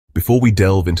Before we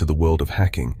delve into the world of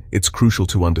hacking, it's crucial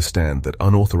to understand that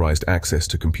unauthorized access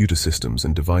to computer systems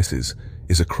and devices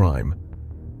is a crime.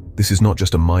 This is not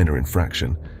just a minor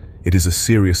infraction, it is a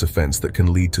serious offense that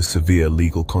can lead to severe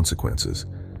legal consequences.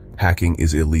 Hacking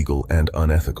is illegal and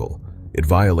unethical. It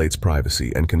violates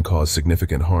privacy and can cause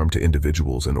significant harm to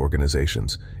individuals and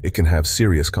organizations. It can have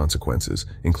serious consequences,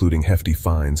 including hefty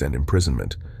fines and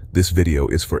imprisonment. This video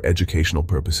is for educational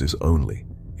purposes only.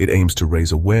 It aims to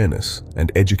raise awareness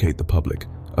and educate the public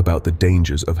about the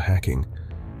dangers of hacking.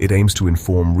 It aims to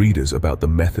inform readers about the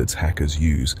methods hackers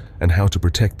use and how to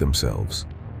protect themselves.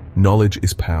 Knowledge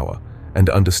is power, and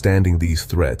understanding these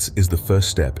threats is the first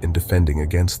step in defending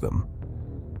against them.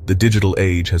 The digital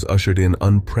age has ushered in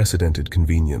unprecedented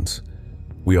convenience.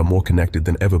 We are more connected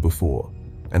than ever before,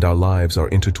 and our lives are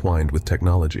intertwined with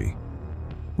technology.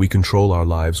 We control our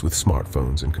lives with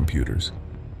smartphones and computers.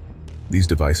 These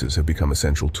devices have become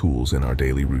essential tools in our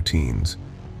daily routines,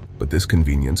 but this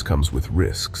convenience comes with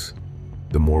risks.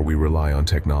 The more we rely on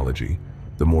technology,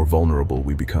 the more vulnerable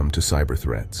we become to cyber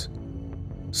threats.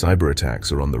 Cyber attacks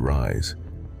are on the rise,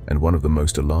 and one of the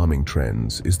most alarming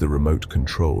trends is the remote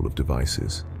control of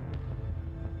devices.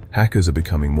 Hackers are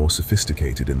becoming more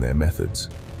sophisticated in their methods.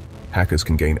 Hackers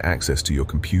can gain access to your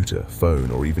computer, phone,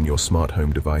 or even your smart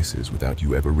home devices without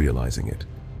you ever realizing it.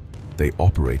 They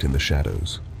operate in the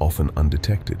shadows, often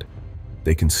undetected.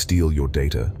 They can steal your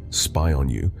data, spy on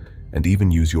you, and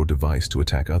even use your device to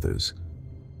attack others.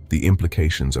 The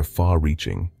implications are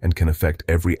far-reaching and can affect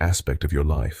every aspect of your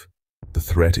life. The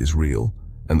threat is real,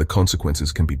 and the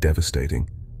consequences can be devastating.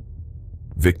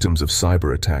 Victims of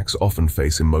cyber attacks often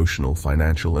face emotional,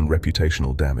 financial, and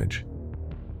reputational damage.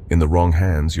 In the wrong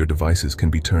hands, your devices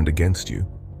can be turned against you.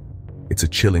 It's a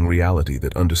chilling reality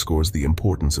that underscores the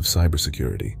importance of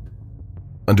cybersecurity.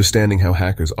 Understanding how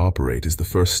hackers operate is the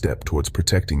first step towards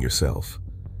protecting yourself.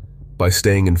 By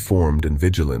staying informed and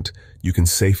vigilant, you can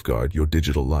safeguard your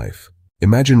digital life.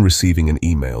 Imagine receiving an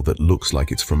email that looks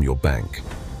like it's from your bank.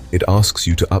 It asks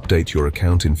you to update your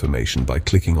account information by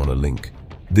clicking on a link.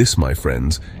 This, my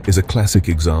friends, is a classic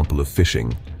example of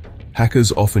phishing.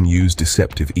 Hackers often use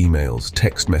deceptive emails,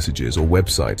 text messages, or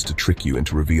websites to trick you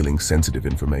into revealing sensitive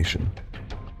information.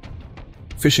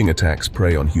 Phishing attacks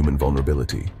prey on human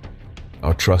vulnerability,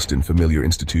 our trust in familiar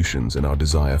institutions, and our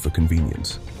desire for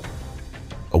convenience.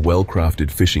 A well-crafted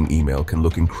phishing email can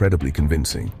look incredibly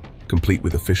convincing, complete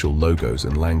with official logos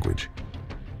and language.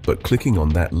 But clicking on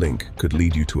that link could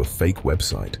lead you to a fake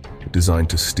website designed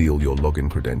to steal your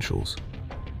login credentials.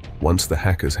 Once the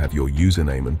hackers have your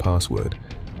username and password,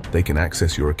 they can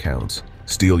access your accounts,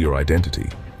 steal your identity,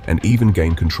 and even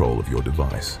gain control of your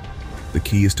device. The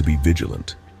key is to be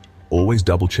vigilant. Always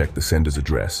double-check the sender's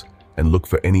address and look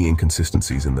for any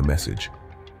inconsistencies in the message.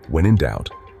 When in doubt,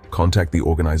 contact the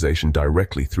organization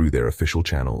directly through their official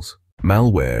channels.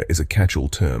 Malware is a catch-all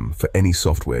term for any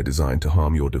software designed to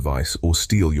harm your device or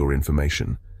steal your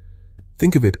information.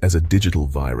 Think of it as a digital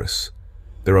virus.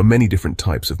 There are many different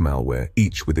types of malware,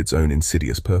 each with its own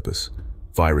insidious purpose.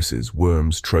 Viruses,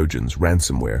 worms, Trojans,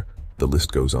 ransomware, the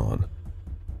list goes on.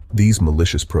 These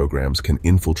malicious programs can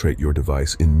infiltrate your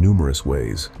device in numerous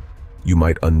ways. You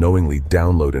might unknowingly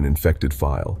download an infected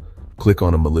file, click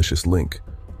on a malicious link,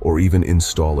 or even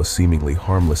install a seemingly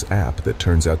harmless app that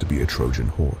turns out to be a Trojan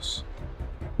horse.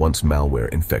 Once malware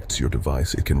infects your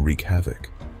device, it can wreak havoc.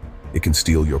 It can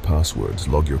steal your passwords,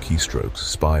 log your keystrokes,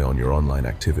 spy on your online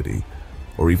activity,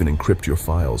 or even encrypt your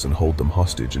files and hold them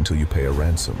hostage until you pay a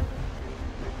ransom.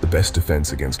 The best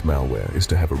defense against malware is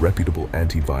to have a reputable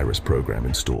antivirus program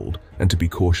installed and to be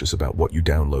cautious about what you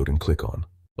download and click on.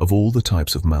 Of all the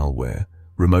types of malware,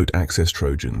 remote access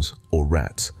Trojans, or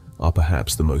RATs, are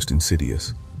perhaps the most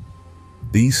insidious.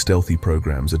 These stealthy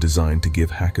programs are designed to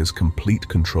give hackers complete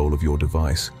control of your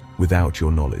device without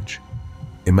your knowledge.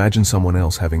 Imagine someone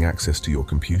else having access to your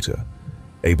computer,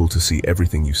 able to see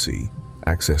everything you see,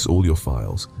 access all your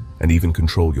files, and even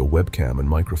control your webcam and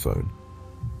microphone.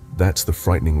 That's the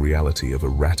frightening reality of a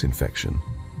rat infection.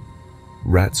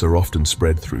 Rats are often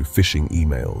spread through phishing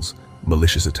emails,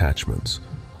 malicious attachments,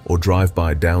 or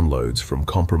drive-by downloads from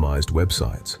compromised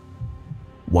websites.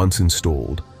 Once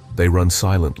installed, they run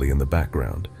silently in the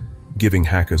background, giving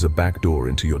hackers a backdoor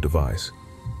into your device.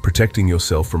 Protecting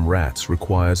yourself from rats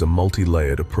requires a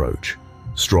multi-layered approach.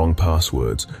 Strong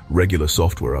passwords, regular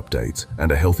software updates,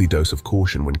 and a healthy dose of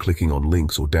caution when clicking on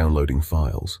links or downloading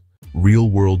files.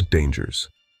 Real-world dangers.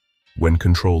 When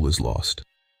control is lost.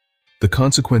 The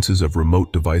consequences of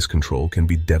remote device control can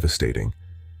be devastating.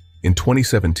 In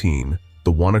 2017,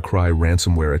 the WannaCry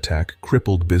ransomware attack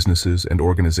crippled businesses and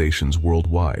organizations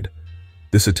worldwide.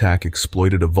 This attack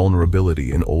exploited a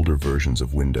vulnerability in older versions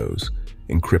of Windows,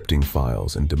 encrypting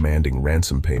files and demanding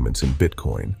ransom payments in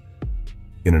Bitcoin.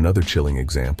 In another chilling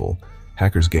example,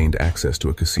 hackers gained access to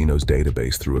a casino's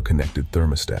database through a connected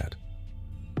thermostat.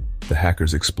 The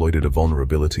hackers exploited a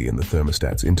vulnerability in the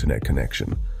thermostat's internet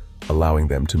connection, allowing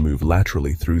them to move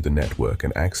laterally through the network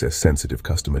and access sensitive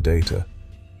customer data.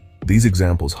 These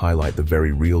examples highlight the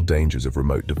very real dangers of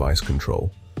remote device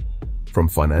control. From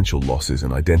financial losses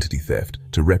and identity theft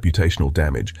to reputational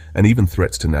damage and even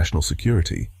threats to national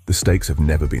security, the stakes have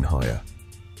never been higher.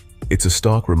 It's a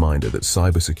stark reminder that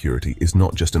cybersecurity is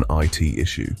not just an IT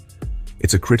issue.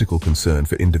 It's a critical concern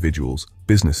for individuals,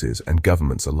 businesses, and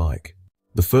governments alike.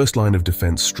 The first line of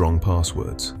defense: strong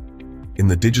passwords. In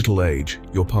the digital age,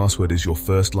 your password is your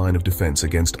first line of defense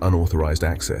against unauthorized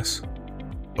access.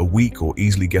 A weak or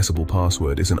easily guessable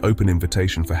password is an open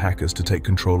invitation for hackers to take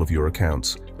control of your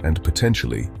accounts and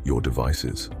potentially your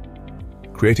devices.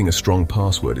 Creating a strong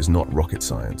password is not rocket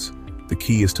science. The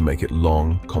key is to make it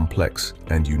long, complex,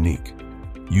 and unique.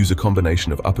 Use a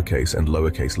combination of uppercase and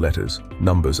lowercase letters,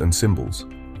 numbers, and symbols.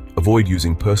 Avoid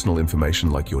using personal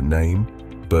information like your name,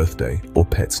 birthday, or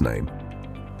pet's name.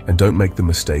 And don't make the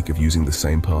mistake of using the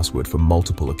same password for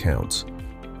multiple accounts.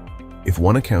 If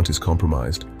one account is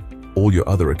compromised, all your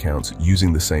other accounts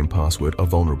using the same password are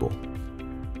vulnerable.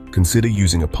 Consider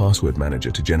using a password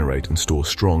manager to generate and store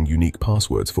strong, unique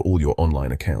passwords for all your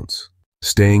online accounts.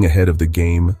 Staying ahead of the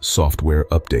game: software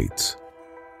updates.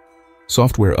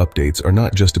 Software updates are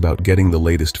not just about getting the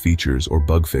latest features or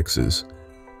bug fixes.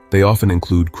 They often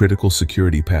include critical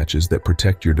security patches that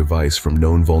protect your device from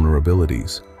known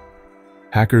vulnerabilities.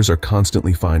 Hackers are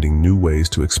constantly finding new ways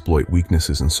to exploit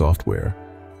weaknesses in software,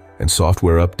 and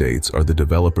software updates are the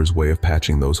developer's way of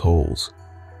patching those holes.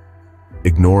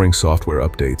 Ignoring software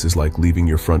updates is like leaving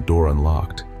your front door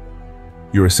unlocked.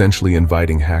 You're essentially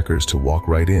inviting hackers to walk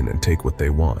right in and take what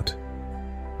they want.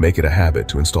 Make it a habit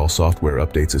to install software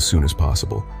updates as soon as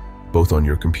possible, both on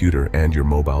your computer and your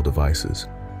mobile devices.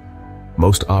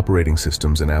 Most operating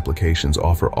systems and applications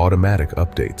offer automatic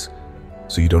updates,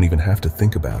 so you don't even have to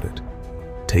think about it.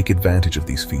 Take advantage of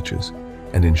these features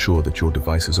and ensure that your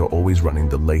devices are always running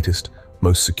the latest,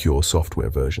 most secure software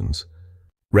versions.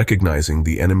 Recognizing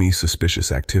the enemy's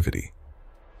suspicious activity.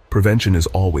 Prevention is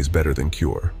always better than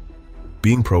cure.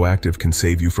 Being proactive can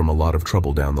save you from a lot of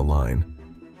trouble down the line.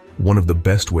 One of the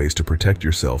best ways to protect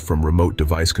yourself from remote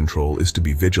device control is to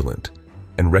be vigilant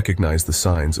and recognize the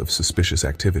signs of suspicious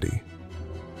activity.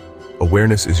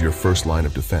 Awareness is your first line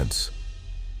of defense.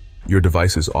 Your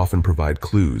devices often provide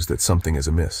clues that something is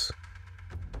amiss.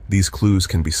 These clues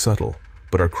can be subtle,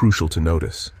 but are crucial to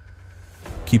notice.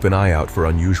 Keep an eye out for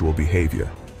unusual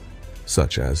behavior,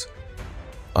 such as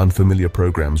unfamiliar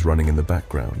programs running in the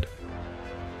background.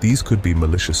 These could be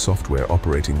malicious software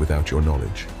operating without your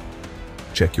knowledge.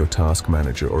 Check your task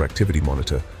manager or activity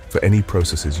monitor for any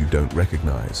processes you don't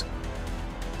recognize.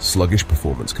 Sluggish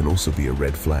performance can also be a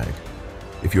red flag.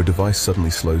 If your device suddenly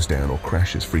slows down or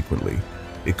crashes frequently,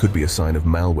 it could be a sign of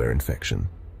malware infection.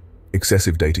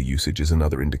 Excessive data usage is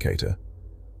another indicator.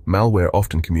 Malware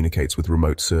often communicates with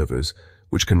remote servers,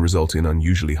 which can result in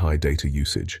unusually high data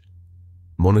usage.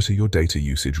 Monitor your data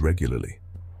usage regularly.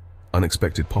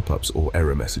 Unexpected pop-ups or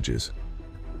error messages.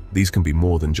 These can be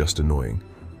more than just annoying.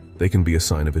 They can be a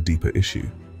sign of a deeper issue.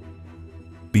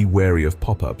 Be wary of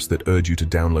pop-ups that urge you to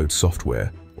download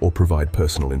software or provide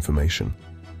personal information.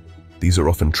 These are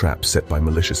often traps set by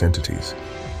malicious entities.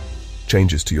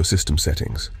 Changes to your system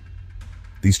settings.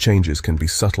 These changes can be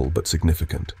subtle but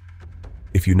significant.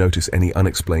 If you notice any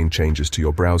unexplained changes to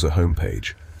your browser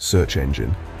homepage, search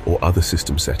engine, or other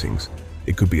system settings,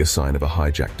 it could be a sign of a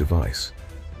hijacked device.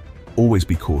 Always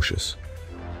be cautious.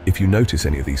 If you notice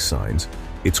any of these signs,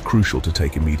 it's crucial to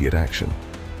take immediate action.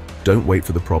 Don't wait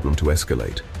for the problem to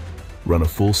escalate. Run a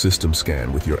full system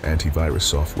scan with your antivirus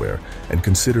software and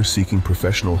consider seeking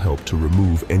professional help to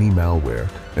remove any malware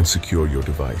and secure your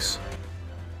device.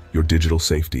 Your digital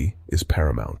safety is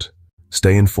paramount.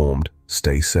 Stay informed,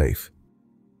 stay safe.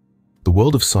 The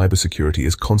world of cybersecurity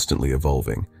is constantly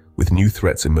evolving, with new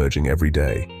threats emerging every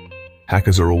day.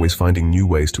 Hackers are always finding new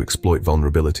ways to exploit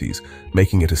vulnerabilities,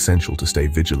 making it essential to stay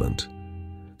vigilant.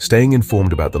 Staying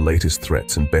informed about the latest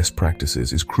threats and best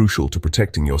practices is crucial to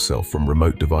protecting yourself from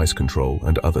remote device control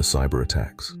and other cyber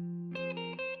attacks.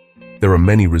 There are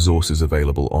many resources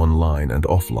available online and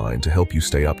offline to help you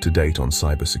stay up to date on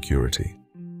cybersecurity.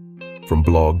 From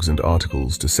blogs and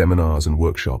articles to seminars and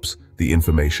workshops, the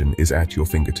information is at your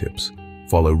fingertips.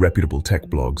 Follow reputable tech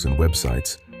blogs and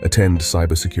websites, attend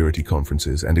cybersecurity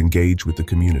conferences, and engage with the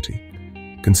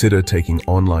community. Consider taking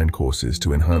online courses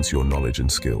to enhance your knowledge and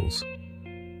skills.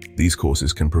 These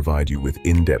courses can provide you with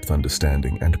in-depth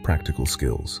understanding and practical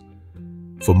skills.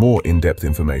 For more in-depth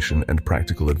information and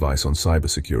practical advice on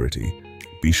cybersecurity,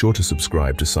 be sure to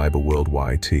subscribe to Cyber World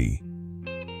YT.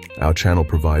 Our channel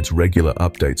provides regular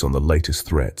updates on the latest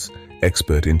threats,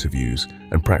 expert interviews,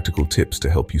 and practical tips to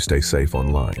help you stay safe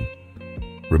online.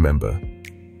 Remember,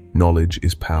 knowledge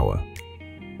is power.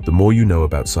 The more you know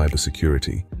about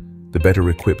cybersecurity, the better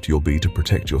equipped you'll be to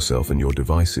protect yourself and your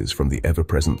devices from the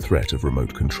ever-present threat of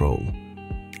remote control.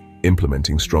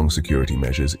 Implementing strong security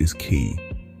measures is key.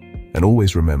 And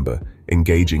always remember,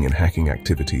 engaging in hacking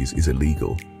activities is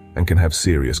illegal and can have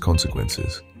serious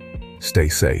consequences. Stay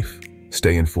safe,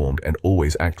 stay informed, and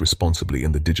always act responsibly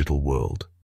in the digital world.